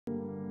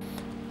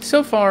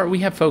So far, we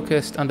have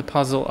focused on the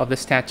puzzle of the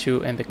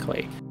statue and the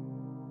clay.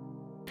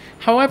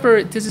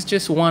 However, this is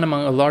just one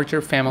among a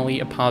larger family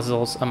of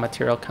puzzles of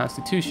material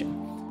constitution.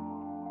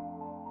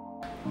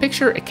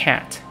 Picture a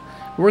cat.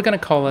 We're gonna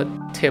call it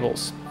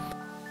Tibbles.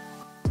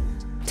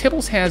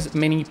 Tibbles has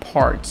many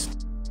parts.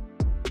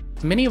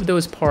 Many of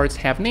those parts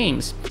have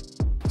names.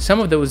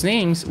 Some of those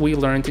names we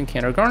learned in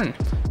kindergarten.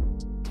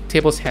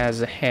 Tibbles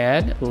has a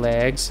head,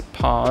 legs,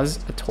 paws,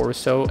 a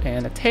torso,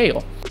 and a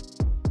tail.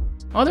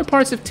 Other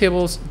parts of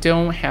Tibbles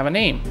don't have a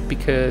name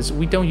because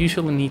we don't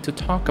usually need to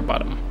talk about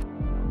them.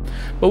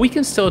 But we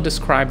can still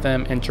describe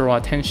them and draw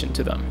attention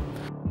to them.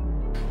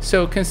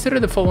 So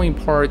consider the following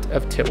part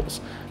of Tibbles.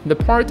 The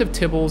part of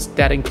Tibbles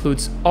that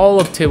includes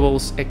all of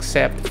Tibbles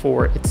except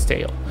for its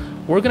tail.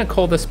 We're gonna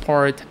call this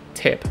part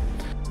Tib.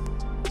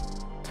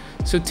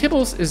 So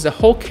Tibbles is the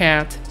whole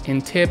cat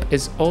and Tib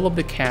is all of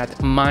the cat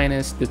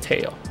minus the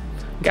tail.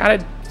 Got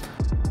it?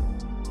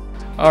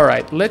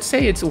 Alright, let's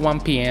say it's 1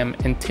 p.m.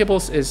 and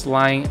Tibbles is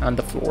lying on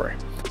the floor.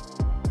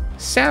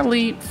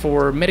 Sadly,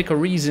 for medical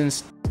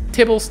reasons,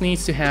 Tibbles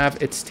needs to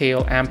have its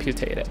tail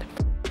amputated.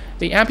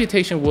 The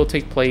amputation will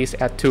take place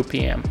at 2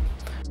 p.m.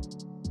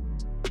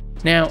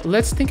 Now,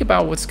 let's think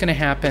about what's going to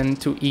happen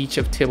to each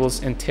of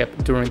Tibbles and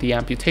Tib during the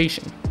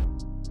amputation.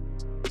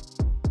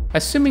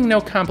 Assuming no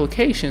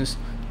complications,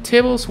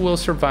 Tibbles will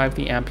survive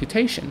the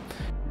amputation.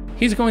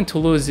 He's going to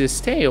lose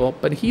his tail,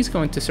 but he's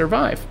going to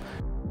survive.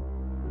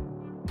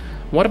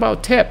 What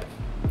about Tib?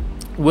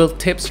 Will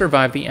Tib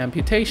survive the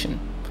amputation?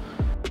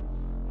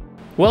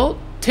 Well,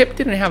 Tib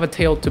didn't have a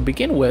tail to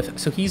begin with,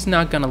 so he's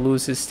not gonna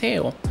lose his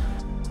tail.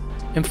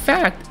 In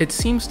fact, it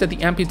seems that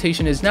the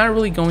amputation is not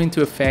really going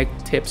to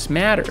affect Tib's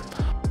matter.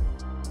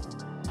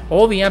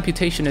 All the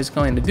amputation is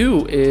going to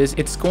do is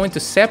it's going to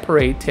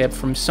separate Tib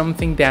from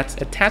something that's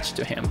attached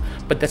to him,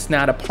 but that's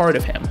not a part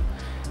of him.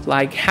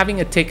 Like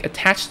having a tick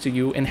attached to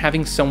you and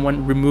having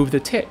someone remove the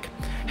tick.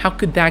 How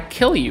could that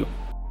kill you?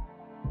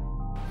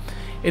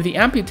 If the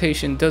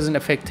amputation doesn't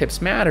affect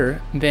Tib's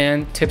matter,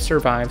 then Tib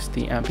survives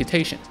the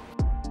amputation.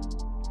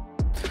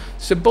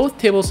 So both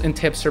Tibbles and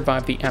Tib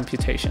survive the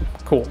amputation.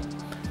 Cool.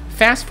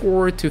 Fast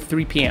forward to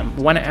 3 p.m.,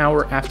 1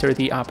 hour after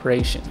the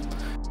operation.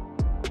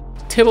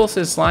 Tibbles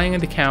is lying on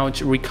the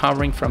couch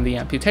recovering from the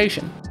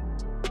amputation.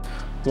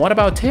 What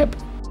about Tib?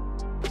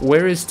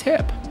 Where is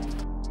Tib?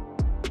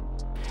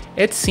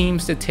 It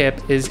seems that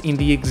Tib is in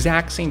the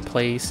exact same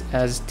place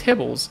as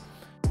Tibbles.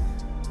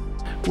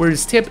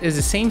 Whereas Tib is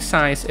the same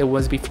size it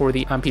was before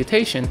the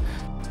amputation,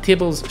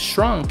 Tibbles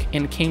shrunk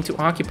and came to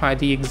occupy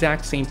the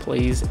exact same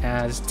place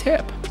as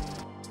Tib.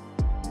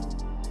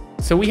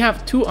 So we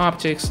have two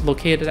objects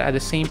located at the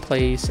same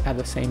place at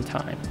the same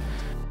time.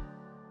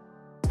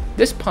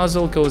 This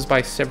puzzle goes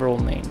by several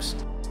names.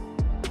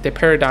 The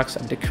paradox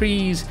of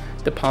Decrees,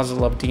 the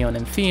puzzle of Dion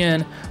and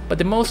Theon, but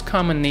the most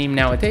common name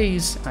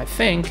nowadays, I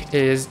think,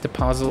 is the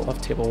puzzle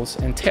of Tibbles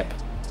and Tib.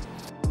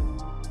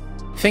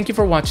 Thank you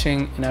for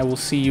watching, and I will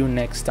see you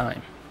next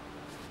time.